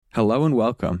Hello and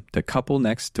welcome to Couple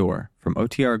Next Door from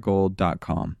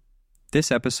OTRGold.com. This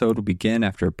episode will begin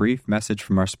after a brief message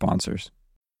from our sponsors.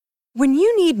 When you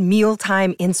need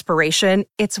mealtime inspiration,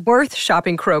 it's worth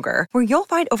shopping Kroger, where you'll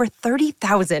find over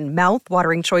 30,000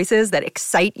 mouth-watering choices that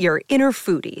excite your inner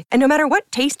foodie. And no matter what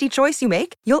tasty choice you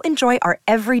make, you'll enjoy our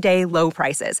everyday low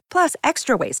prices, plus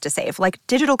extra ways to save, like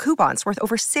digital coupons worth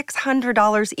over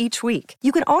 $600 each week.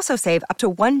 You can also save up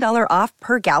to $1 off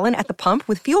per gallon at the pump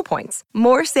with fuel points.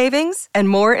 More savings and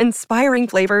more inspiring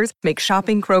flavors make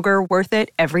shopping Kroger worth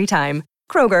it every time.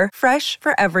 Kroger, fresh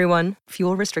for everyone.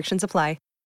 Fuel restrictions apply.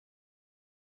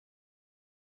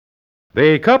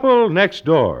 The Couple Next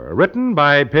Door, written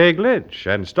by Peg Lynch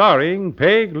and starring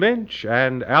Peg Lynch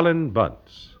and Alan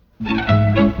Bunce.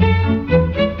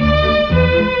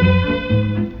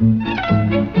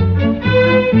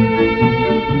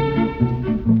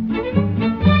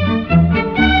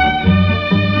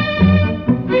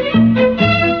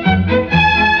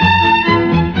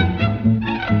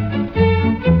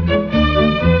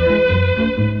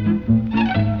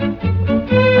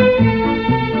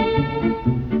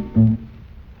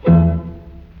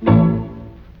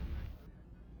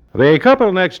 The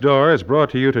Couple Next Door is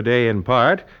brought to you today in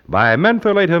part by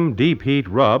Mentholatum Deep Heat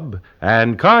Rub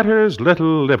and Carter's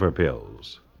Little Liver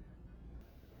Pills.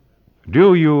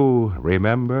 Do you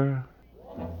remember?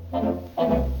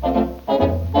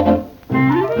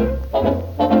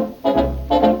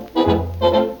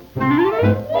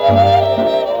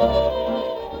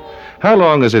 How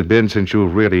long has it been since you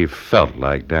really felt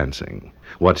like dancing?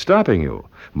 What's stopping you?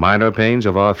 Minor pains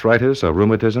of arthritis or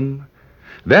rheumatism?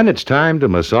 Then it's time to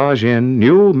massage in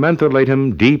new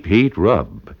Mentholatum Deep Heat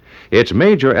Rub. Its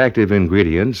major active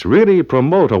ingredients really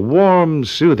promote a warm,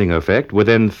 soothing effect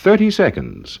within 30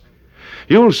 seconds.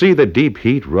 You'll see the Deep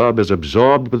Heat Rub is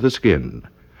absorbed with the skin.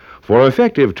 For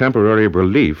effective temporary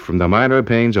relief from the minor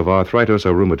pains of arthritis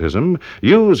or rheumatism,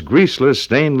 use greaseless,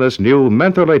 stainless new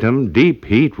Mentholatum Deep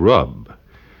Heat Rub.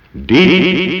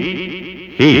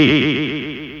 Deep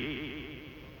Heat.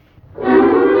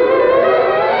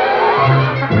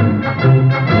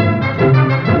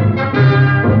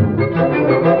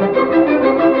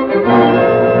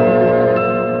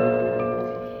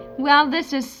 Well,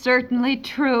 this is certainly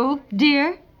true,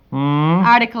 dear.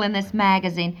 Article in this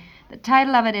magazine. The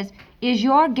title of it is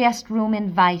Your Guest Room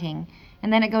Inviting?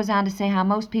 And then it goes on to say how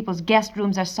most people's guest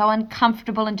rooms are so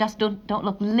uncomfortable and just don't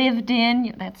look lived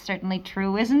in. That's certainly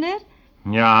true, isn't it?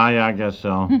 Yeah, I guess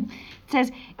so. It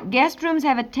says, guest rooms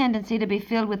have a tendency to be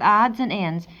filled with odds and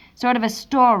ends, sort of a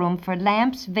storeroom for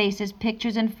lamps, vases,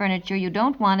 pictures, and furniture you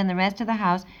don't want in the rest of the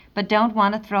house, but don't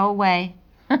want to throw away.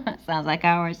 Sounds like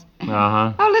ours.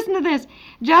 Uh-huh. Oh, listen to this.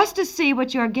 Just to see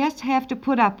what your guests have to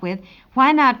put up with,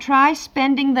 why not try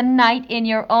spending the night in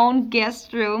your own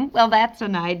guest room? Well, that's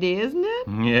an idea, isn't it?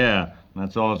 Yeah,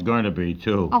 that's all it's going to be,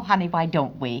 too. Oh, honey, why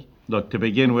don't we? Look, to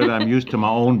begin with, I'm used to my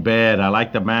own bed. I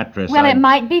like the mattress. Well, it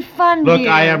might be fun, Look, dear.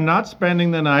 I am not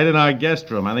spending the night in our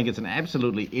guest room. I think it's an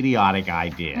absolutely idiotic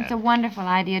idea. It's a wonderful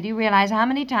idea. Do you realize how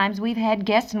many times we've had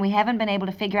guests and we haven't been able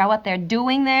to figure out what they're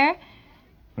doing there?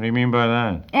 What do you mean by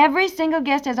that? Every single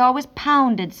guest has always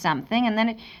pounded something, and then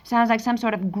it sounds like some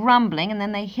sort of grumbling, and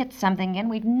then they hit something again.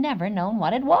 We've never known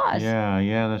what it was.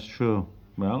 Yeah, that's true.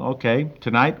 Well, okay.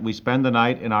 Tonight, we spend the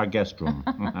night in our guest room.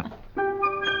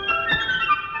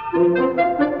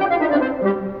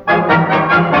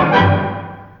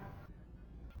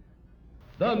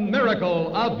 The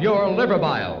miracle of your liver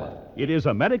bile. It is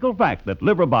a medical fact that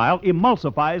liver bile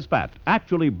emulsifies fat,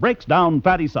 actually breaks down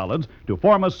fatty solids to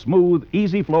form a smooth,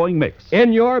 easy-flowing mix.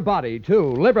 In your body,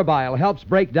 too, liver bile helps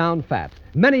break down fat.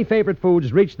 Many favorite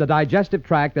foods reach the digestive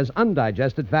tract as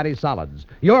undigested fatty solids.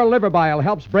 Your liver bile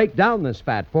helps break down this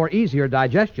fat for easier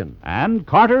digestion. And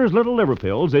Carter's Little Liver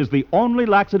Pills is the only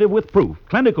laxative with proof,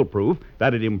 clinical proof,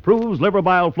 that it improves liver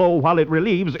bile flow while it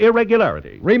relieves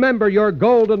irregularity. Remember, your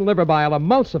golden liver bile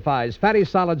emulsifies fatty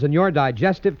solids in your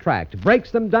digestive tract,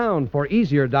 breaks them down for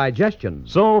easier digestion.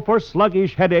 So for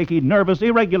sluggish, headachy, nervous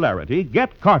irregularity,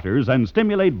 get Carter's and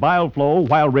stimulate bile flow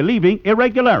while relieving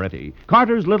irregularity.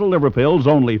 Carter's Little Liver Pills,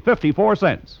 only 54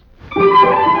 cents.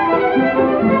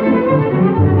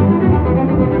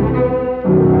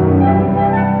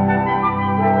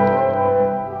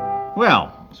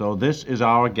 Well, so this is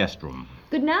our guest room.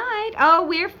 Good night. Oh,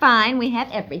 we're fine. We have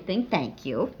everything, thank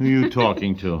you. Who are you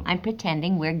talking to? I'm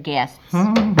pretending we're guests.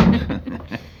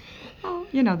 Oh,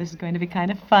 you know this is going to be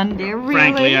kind of fun, dear, really.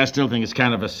 Frankly, I still think it's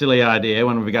kind of a silly idea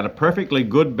when we've got a perfectly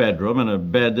good bedroom and a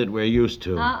bed that we're used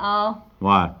to. Uh-oh.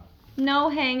 What? No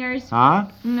hangers. Huh?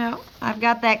 No. I've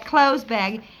got that clothes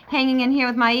bag hanging in here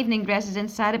with my evening dresses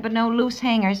inside it, but no loose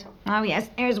hangers. Oh, yes,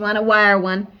 there's one, a wire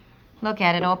one. Look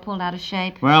at it, all pulled out of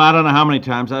shape. Well, I don't know how many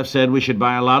times I've said we should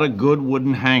buy a lot of good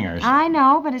wooden hangers. I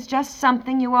know, but it's just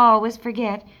something you always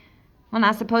forget. Well,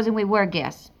 now, supposing we were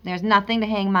guests. There's nothing to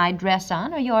hang my dress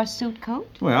on or your suit coat.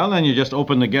 Well, then you just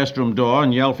open the guest room door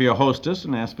and yell for your hostess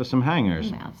and ask for some hangers.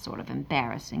 Well, it's sort of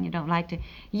embarrassing. You don't like to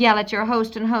yell at your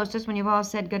host and hostess when you've all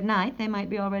said goodnight. They might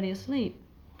be already asleep.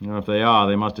 Well, if they are,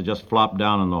 they must have just flopped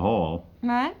down in the hall.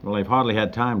 What? Well, they've hardly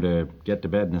had time to get to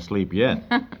bed and asleep yet.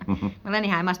 Well,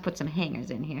 anyhow, I must put some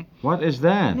hangers in here. What is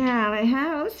that? Now, they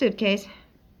have a suitcase.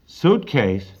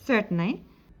 Suitcase? Certainly.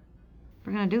 If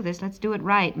we're going to do this, let's do it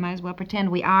right. Might as well pretend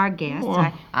we are guests.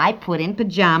 Oh. I put in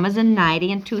pajamas and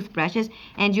nightie and toothbrushes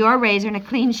and your razor and a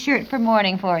clean shirt for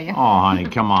morning for you. Oh, honey,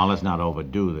 come on, let's not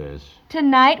overdo this.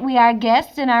 Tonight we are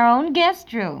guests in our own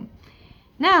guest room.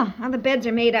 Now, the beds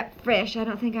are made up fresh. I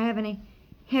don't think I have any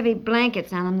heavy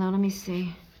blankets on them, though. Let me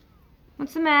see.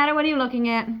 What's the matter? What are you looking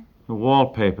at? The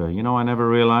wallpaper. You know, I never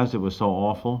realized it was so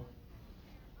awful.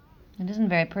 It isn't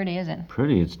very pretty, is it?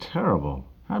 Pretty? It's terrible.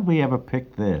 How'd we ever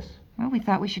pick this? Well, we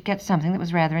thought we should get something that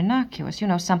was rather innocuous. You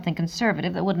know, something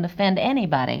conservative that wouldn't offend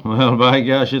anybody. Well, by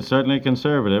gosh, it's certainly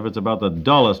conservative. It's about the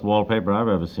dullest wallpaper I've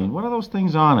ever seen. What are those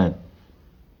things on it?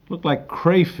 Look like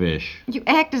crayfish. You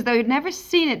act as though you'd never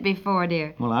seen it before,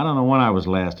 dear. Well, I don't know when I was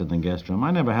last in the guest room.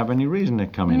 I never have any reason to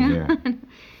come in here.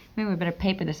 Maybe we better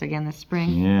paper this again this spring.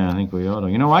 Yeah, I think we ought to.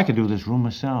 You know, I could do this room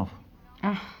myself.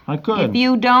 I could. If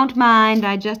you don't mind,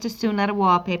 I'd just as soon let a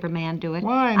wallpaper man do it.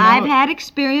 Why? I've had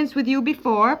experience with you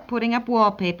before, putting up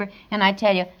wallpaper, and I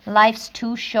tell you, life's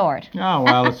too short. Oh,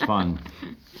 well, it's fun.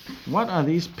 What are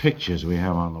these pictures we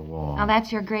have on the wall? Oh,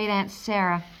 that's your great Aunt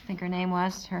Sarah, I think her name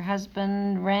was. Her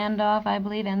husband, Randolph, I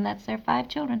believe, and that's their 5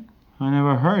 children. I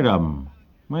never heard of them.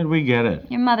 Where'd we get it?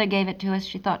 Your mother gave it to us.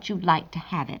 She thought you'd like to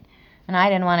have it. And I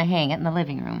didn't want to hang it in the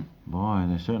living room. Boy,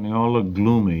 they certainly all look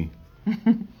gloomy.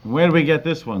 Where did we get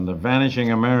this one? The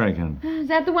Vanishing American. Is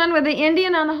that the one with the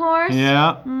Indian on the horse?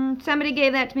 Yeah. Somebody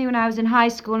gave that to me when I was in high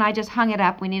school, and I just hung it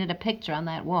up. We needed a picture on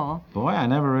that wall. Boy, I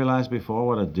never realized before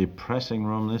what a depressing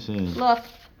room this is. Look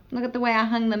at the way I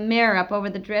hung the mirror up over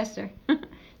the dresser.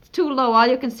 It's too low. All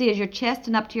you can see is your chest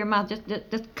and up to your mouth.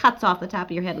 Just cuts off the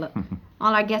top of your head. Look.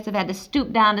 All our guests have had to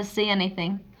stoop down to see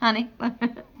anything. Honey.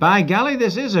 By golly,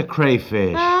 this is a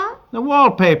crayfish. Huh? The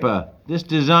wallpaper. This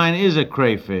design is a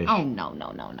crayfish. Oh, no.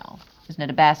 Isn't it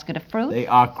a basket of fruit? They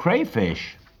are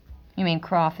crayfish. You mean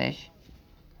crawfish.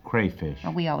 Crayfish.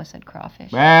 Oh, we always said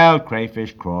crawfish. Well,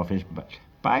 crayfish, crawfish, but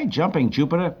by jumping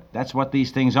Jupiter, that's what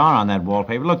these things are on that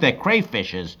wallpaper. Look, they're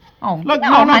crayfishes. Oh, look,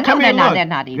 no, no, come here, look. They're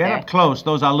not either. Get up close.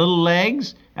 Those are little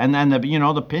legs, and then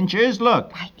the pinchers.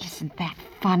 Look. Why, isn't that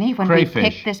funny? When Crayfish. we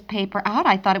picked this paper out,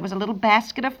 I thought it was a little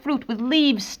basket of fruit with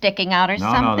leaves sticking out or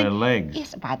something. No, they're legs.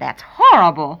 Yes, why, that's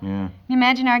horrible. Yeah. You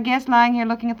imagine our guests lying here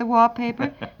looking at the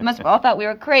wallpaper? They must have all thought we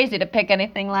were crazy to pick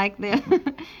anything like this.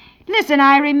 Listen,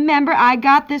 I remember I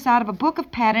got this out of a book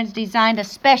of patterns designed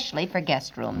especially for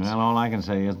guest rooms. Well, all I can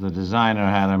say is the designer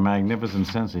had a magnificent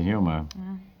sense of humor.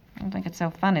 I don't think it's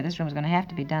so funny. This room's going to have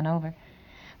to be done over.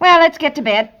 Well, let's get to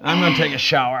bed. I'm going to take a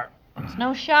shower. There's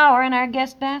no shower in our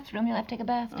guest bathroom. You'll have to take a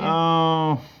bath, dear.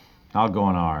 Oh, I'll go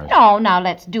in ours. No, now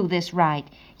let's do this right.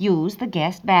 Use the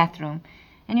guest bathroom.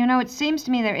 And you know, it seems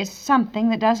to me there is something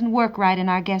that doesn't work right in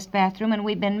our guest bathroom, and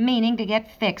we've been meaning to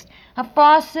get fixed. A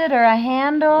faucet or a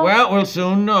handle? Well, we'll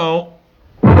soon know.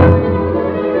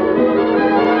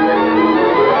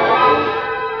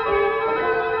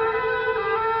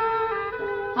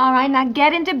 All right, now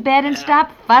get into bed and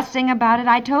stop fussing about it.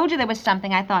 I told you there was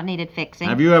something I thought needed fixing.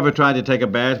 Have you ever tried to take a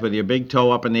bath with your big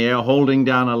toe up in the air, holding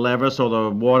down a lever so the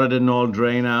water didn't all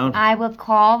drain out? I will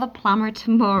call the plumber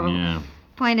tomorrow. Yeah.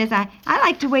 Point is, I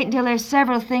like to wait until there's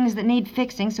several things that need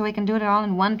fixing so we can do it all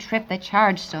in one trip. They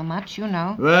charge so much, you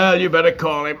know. Well, you better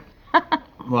call him.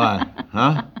 What?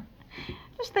 Huh?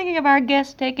 Just thinking of our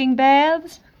guests taking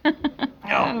baths.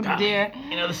 Oh, God. Dear.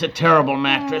 You know, this is a terrible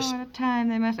mattress. Oh, what a time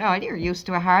they must... Oh, you're used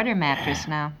to a harder mattress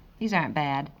now. These aren't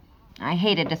bad. I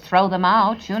hated to throw them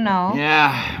out, you know.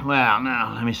 Yeah, well,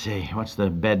 now, let me see. What's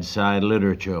the bedside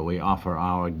literature we offer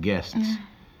our guests?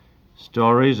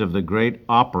 Stories of the great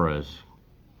operas.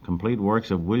 Complete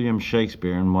works of William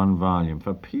Shakespeare in one volume.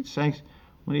 For Pete's sakes,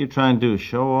 what are you trying to do,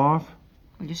 show off?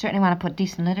 Well, you certainly want to put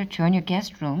decent literature in your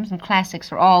guest rooms, and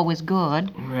classics are always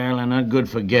good. Well, they're not good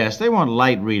for guests. They want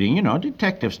light reading, you know,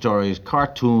 detective stories,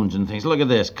 cartoons and things. Look at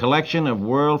this. Collection of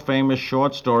world-famous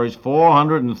short stories,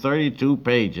 432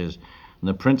 pages. And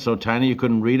the print's so tiny you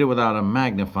couldn't read it without a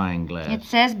magnifying glass. It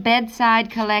says bedside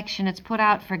collection. It's put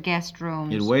out for guest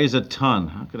rooms. It weighs a ton.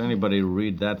 How could anybody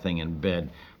read that thing in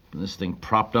bed? This thing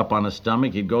propped up on his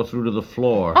stomach, he'd go through to the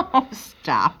floor. Oh,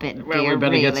 stop it, dear, Well, we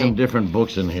better get some different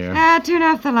books in here. Turn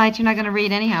off the light. You're not going to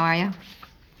read anyhow, are you?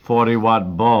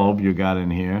 40-watt bulb you got in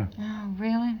here. Oh,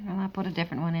 really? Well, I'll put a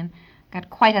different one in. Got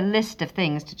quite a list of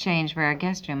things to change for our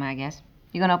guest room, I guess.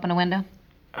 You going to open a window?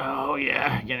 Oh,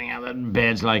 yeah, getting out of that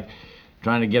bed's like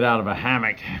trying to get out of a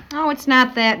hammock. Oh, it's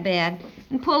not that bad.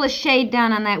 And pull the shade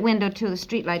down on that window, too. The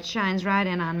streetlight shines right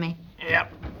in on me.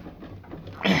 Yep.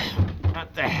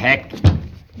 What the heck?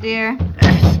 Dear.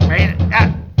 Wait.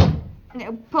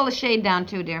 Pull the shade down,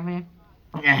 too, dear.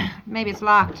 Yeah. Maybe it's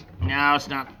locked. No, it's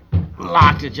not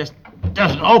locked. It just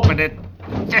doesn't open it.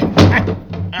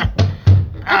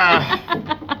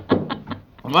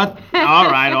 What? All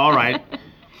right.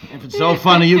 If it's so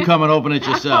funny, you come and open it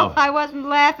yourself. Oh, I wasn't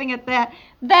laughing at that.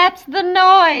 That's the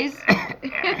noise.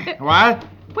 What?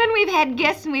 When we've had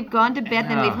guests and we've gone to bed,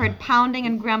 then we've heard pounding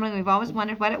and grumbling. We've always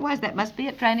wondered what it was. That must be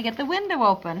it, trying to get the window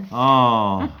open.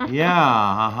 Oh,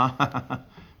 yeah.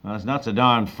 Well, it's not so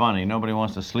darn funny. Nobody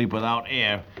wants to sleep without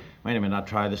air. Wait a minute, I'll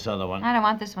try this other one. I don't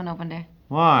want this one open, dear.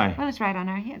 Why? Well, it's right on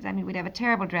our heads. I mean, we'd have a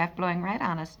terrible draft blowing right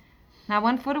on us. Now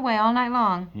 1 foot away all night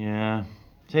long. Yeah.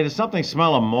 Say, does something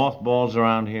smell of mothballs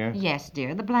around here? Yes,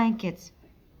 dear, the blankets.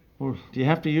 Well, do you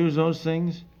have to use those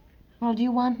things? Well, do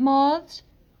you want moths?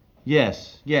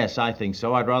 Yes, I think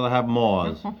so. I'd rather have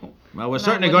moths. Well, we're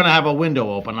certainly going to have a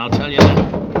window open, I'll tell you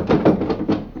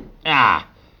that. Ah.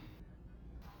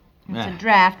 It's a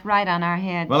draft right on our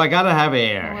heads. Well, I gotta have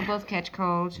air. We'll both catch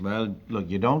colds. Well, look,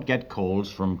 you don't get colds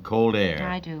from cold air.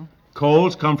 I do.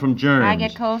 Colds come from germs. I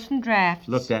get colds from drafts.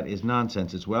 Look, that is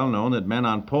nonsense. It's well known that men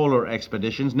on polar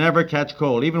expeditions never catch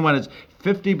cold, even when it's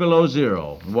 50 below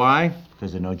zero. Why?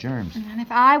 Because there are no germs. And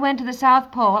if I went to the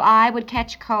South Pole, I would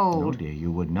catch cold. No, dear,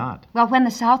 you would not. Well, when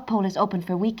the South Pole is open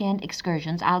for weekend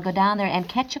excursions, I'll go down there and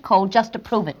catch a cold just to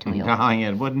prove it to you. No,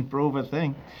 it wouldn't prove a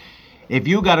thing. If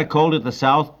you got a cold at the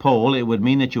South Pole, it would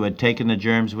mean that you had taken the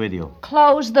germs with you.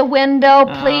 Close the window,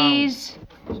 please.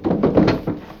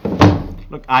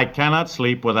 Look, I cannot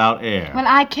sleep without air. Well,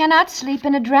 I cannot sleep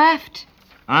in a draft.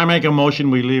 I make a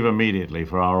motion we leave immediately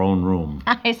for our own room.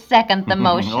 I second the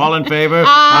motion. All in favor?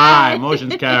 Aye. Aye.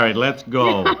 Motion's carried. Let's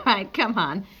go. All right, come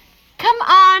on. Come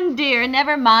on, dear.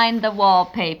 Never mind the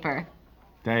wallpaper.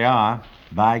 They are.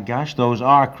 By gosh, those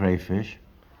are crayfish.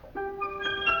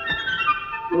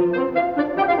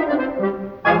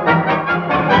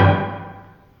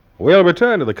 We'll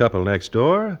return to the couple next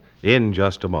door in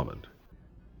just a moment.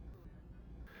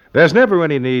 There's never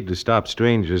any need to stop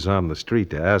strangers on the street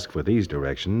to ask for these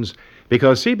directions,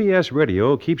 because CBS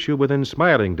Radio keeps you within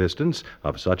smiling distance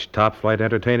of such top-flight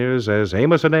entertainers as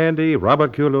Amos and Andy,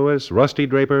 Robert Q. Lewis, Rusty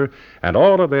Draper, and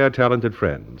all of their talented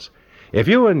friends. If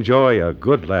you enjoy a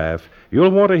good laugh,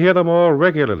 you'll want to hear them all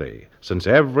regularly, since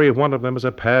every one of them is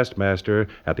a past master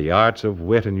at the arts of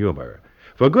wit and humor.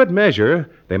 For good measure,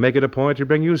 they make it a point to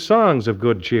bring you songs of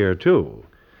good cheer, too.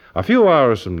 A few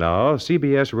hours from now,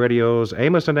 CBS Radio's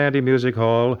Amos and Andy Music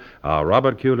Hall, our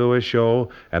Robert Q. Lewis Show,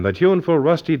 and the tuneful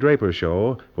Rusty Draper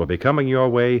Show will be coming your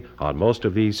way on most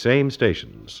of these same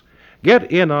stations.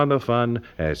 Get in on the fun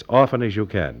as often as you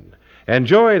can.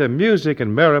 Enjoy the music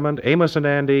and merriment Amos and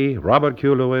Andy, Robert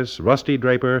Q. Lewis, Rusty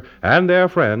Draper, and their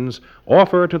friends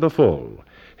offer to the full.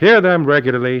 Hear them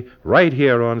regularly right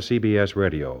here on CBS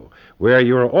Radio, where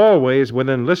you're always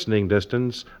within listening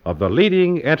distance of the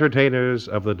leading entertainers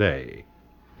of the day.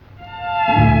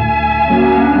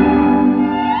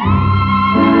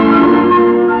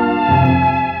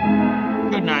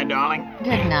 Good night, darling.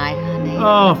 Good night, honey.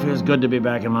 Oh, feels good to be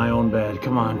back in my own bed.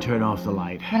 Come on, turn off the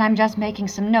light. Well, I'm just making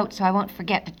some notes so I won't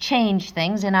forget to change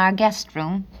things in our guest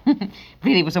room.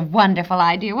 Really was a wonderful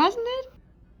idea, wasn't it?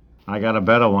 I got a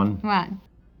better one. What?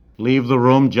 Leave the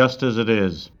room just as it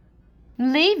is.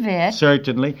 Leave it?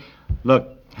 Certainly.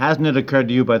 Look, hasn't it occurred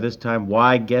to you by this time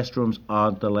why guest rooms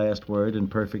aren't the last word in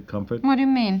perfect comfort? What do you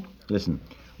mean? Listen,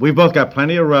 we've both got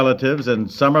plenty of relatives and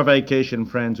summer vacation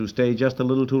friends who stay just a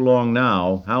little too long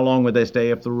now. How long would they stay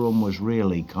if the room was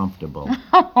really comfortable?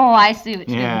 Oh, I see what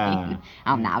you Yeah. mean.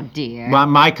 Oh, now, dear.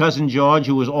 My cousin George,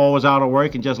 who was always out of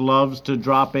work and just loves to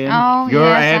drop in. Oh, Your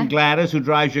yes, Aunt Gladys, who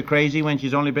drives you crazy when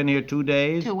she's only been here 2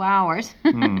 days. 2 hours.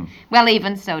 Well,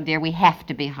 even so, dear, we have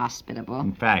to be hospitable.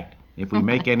 In fact, if we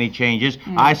make any changes,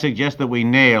 I suggest that we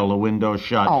nail the window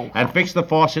shut and fix the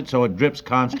faucet so it drips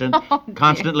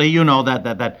constantly. You know,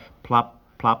 that plop,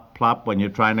 plop, plop when you're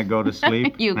trying to go to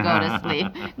sleep. You go to sleep.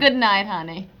 Good night,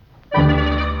 honey.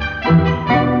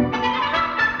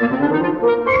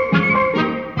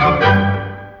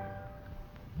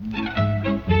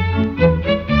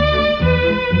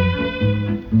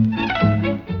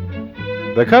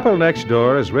 The Couple Next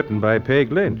Door is written by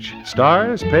Peg Lynch,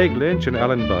 stars Peg Lynch and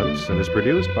Ellen Bunce, and is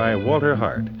produced by Walter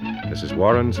Hart. This is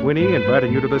Warren Sweeney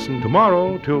inviting you to listen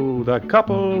tomorrow to The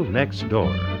Couple Next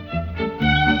Door.